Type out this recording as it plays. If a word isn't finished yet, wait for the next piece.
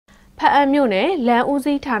ဖအံမြို့နယ်လမ်းဦး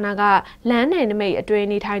စီးဌာနကလမ်းနယ်နိမိတ်အတွင်း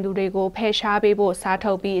နေထိုင်သူတွေကိုဖယ်ရှားပေးဖို့စား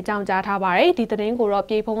ထုတ်ပြီးအကြောင်းကြားထားပါတယ်ဒီသတင်းကိုတော့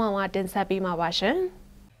ပြေဖုံးအောင်ကတင်ဆက်ပေးမှာပါရှင်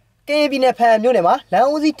ကရင်ပြည်နယ်ဖအံမြို့နယ်မှာလမ်း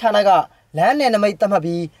ဦးစီးဌာနကလမ်းနယ်နိမိတ်သတ်မှတ်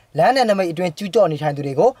ပြီးလမ်းနယ်နိမိတ်အတွင်းကျူးကျော်နေထိုင်သူ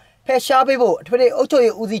တွေကိုဖယ်ရှားပေးဖို့အထွေထွေအုပ်ချုပ်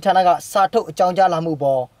ရေးဦးစီးဌာနကစာထုတ်အကြောင်းကြားလာမှု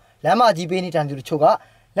ပေါ်လမ်းမကြီးပေးနေထိုင်သူတို့ချို့က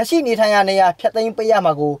လက်ရှိနေထိုင်ရာနေရာဖြတ်သိမ်းပေးရ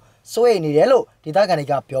မှာကိုစိုးရိမ်နေတယ်လို့ဒေသခံတွေ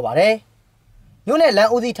ကပြောပါတယ်မြို့နယ်လ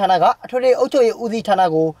မ်းဦးစီးဌာနကအထွေထွေအုပ်ချုပ်ရေးဦးစီးဌာန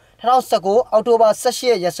ကို2019အောက်တိုဘာ18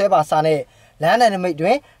ရက်ရက်စွဲပါစာနဲ့လမ်းနယ်နိမိတ်တွ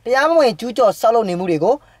င်တရားမဝင်ကျူးကျော်ဆောက်လုပ်နေမှုတွေ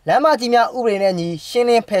ကိုလမ်းမကြီးများဥပဒေနဲ့ညီရှင်း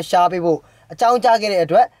လင်းဖယ်ရှားပေးဖို့အကြောင်းကြားခဲ့တဲ့အ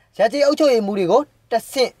တွက်ရကြေးအုပ်ချုပ်ရေးမှုတွေကိုတက်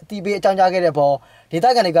ဆင့်အတီးပေးအကြောင်းကြားခဲ့တဲ့ပေါ်ဒေသ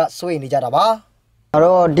ခံတွေကစိုးရိမ်နေကြတာပါ။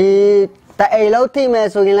တော့ဒီတအိမ်လုံးထိမယ်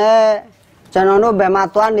ဆိုရင်လည်းကျွန်တော်တို့ဘယ်မှာ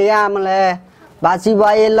သွားနေရမလဲ။ဘာစီ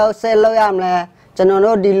ပွားရေးလောက်ဆက်လောက်ရမလဲ။ကျွန်တော်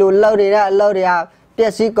တို့ဒီလိုလောက်နေတဲ့အလုပ်တွေကပြ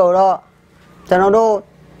ည့်စည်ကုန်တော့ကျွန်တော်တို့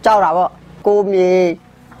ကြောက်တာပေါ့။ကိုမြေ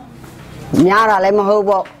များတာလည်းမဟုတ်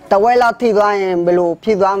ပေါ့။တဝဲလောက်ထိသွားရင်ဘယ်လိုဖြ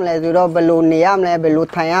စ်သွားမလဲဆိုတော့ဘယ်လိုနေရမလဲဘယ်လို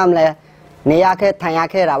ထိုင်ရမလဲနေရခဲ့ထိုင်ရ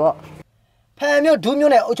ခဲ့တာပေါ့။ဖန်မြို့ဒူး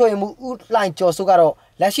မြို့နယ်အုပ်ချုပ်ရေးမှူးဦးလှိုင်ကျော်စုကတော့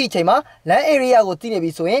လက်ရှိချိန်မှာလမ်း area ကိုတည်နေ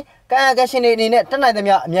ပြီဆိုရင်ကာယကရှင်တွေအနေနဲ့တက်နိုင်သ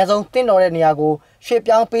မျှအများဆုံးတင်းတော်တဲ့နေရာကိုရွှေ့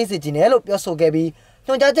ပြောင်းပေးစီခြင်းတယ်လို့ပြောဆိုခဲ့ပြီး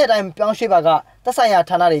ညွှန်ကြားချက်တိုင်းပြောင်းရွှေ့ပါကသက်ဆိုင်ရာ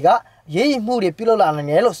ဌာနတွေကရေးရမှုတွေပြုလုပ်လာနိုင်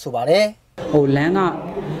တယ်လို့ဆိုပါတယ်ဟိုလမ်းက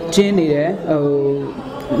ကျင်းနေတယ်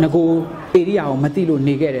ငကို area ကိုမသိလို့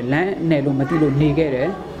နေခဲ့တယ်လမ်းနယ်လို့မသိလို့နေခဲ့တယ်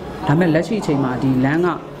ဒါပေမဲ့လက်ရှိအချိန်မှာဒီလမ်း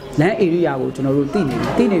area ကိုကျွန်တော်တို့သိ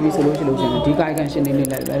နေပြီဆိုလို့ရှိရင်ဒီကာယကံရှင်နေနေ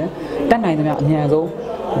လိုက်ပဲတက်နိုင်သမျှအများဆုံး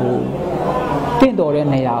တင့်တော်တဲ့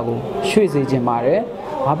နေရာကိုရွှေ့စေခြင်းပါတယ်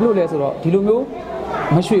ဘာဖြစ်လို့လဲဆိုတော့ဒီလိုမျိုး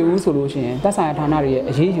မရွှေ့ဘူးဆိုလို့ရှိရင်သက်ဆိုင်ရာဌာနတွေရဲ့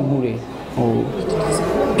အရေးယူမှုတွေ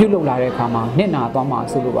ပြုတ်လုံလာတဲ့အခါမှာနစ်နာသွားမှာ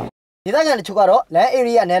ဆိုလို့ပါဒေသခံတချို့ကတော့လမ်း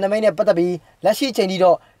area နယ်နိမိတ်နဲ့ပတ်သက်ပြီးလက်ရှိချိန်ထိ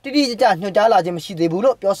တော့တိတိကျကျညွှန်ကြားလာခြင်းမရှိသေးဘူး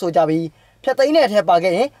လို့ပြောဆိုကြပြီးဖြတ်သိမ်းတဲ့အထက်ပါ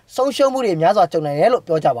ခဲ့ရင်ဆုံးရှုံးမှုတွေများစွာကြုံနိုင်တယ်လို့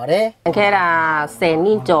ပြောကြပါတယ်ခဲတာ10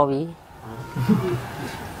နှစ်ကျော်ပြီ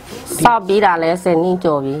စောက်ပြီးတာလဲ10နှစ်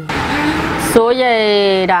ကျော်ပြီစိုးရိ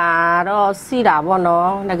မ်တာတော့စီတာပေါ့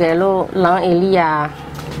နော်တကယ်လို့လမ်း area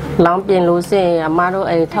လောင်းပြင်လို့စင်အမတို့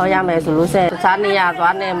အိမ်ထောက်ရမယ်ဆိုလို့စင်တခြားနေရာ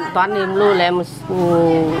သွားနေမလို့လည်း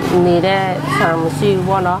နေတဲ့ဆံမရှိဘူး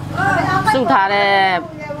ပေါ့နော်စုထား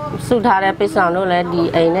တဲ့ပိတ်ဆောင်တို့လည်းဒီ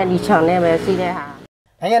အိမ်နဲ့ဒီခြံနဲ့ပဲစီးတဲ့ဟာ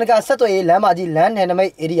နိုင်ငံတကာဆက်သွယ်ရေးလမ်းမကြီးလမ်းနယ်နိမိ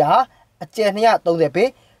တ် area ဟာအကျယ်230ပေ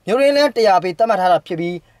မြို့ရင်းလမ်း100ပေသတ်မှတ်ထားတာဖြစ်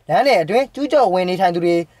ပြီးလမ်းနယ်အတွင်းကျူးကျော်ဝင်နေထိုင်သူ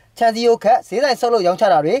တွေခြံစည်းရိုးခတ်ဈေးဆိုင်ဆောက်လုပ်ရောင်းချ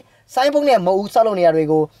တာတွေစိုင်းပုံးနဲ့မုံဦးဆောက်လုပ်နေရတွေ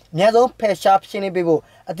ကိုအများဆုံးဖယ်ရှားရှင်းလင်းပေးဖို့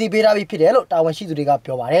အတိပေးထားပြီးဖြစ်တယ်လို့တာဝန်ရှိသူတွေက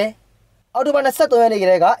ပြောပါတယ်။အော်တိုဘာ23ရက်နေ့က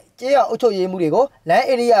တည်းကကျေးရွာအုပ်ချုပ်ရေးမှုတွေကိုလမ်း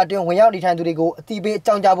area အတွင်းဝင်ရောက်နေထိုင်သူတွေကိုအတိပေးအ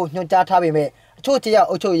ကြောင်းကြားဖို့ညွှန်ကြားထားပေမဲ့အချို့ကျေးရွာ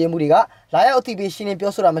အုပ်ချုပ်ရေးမှုတွေကလာရောက်အတိပေးရှင်းလင်း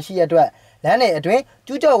ပြောဆိုတာမရှိတဲ့အတွက်လမ်းနယ်အတွင်း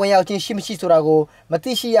ကျူးကျော်ဝင်ရောက်ခြင်းရှိမရှိဆိုတာကိုမ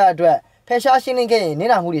သိရှိရတဲ့အတွက်ဖယ်ရှားရှင်းလင်းခဲ့ရင်နစ်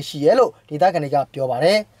နာမှုတွေရှိရဲလို့ဒေသခံတွေကပြောပါတ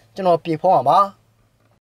ယ်။ကျွန်တော်ပြေဖုံးပါပါ။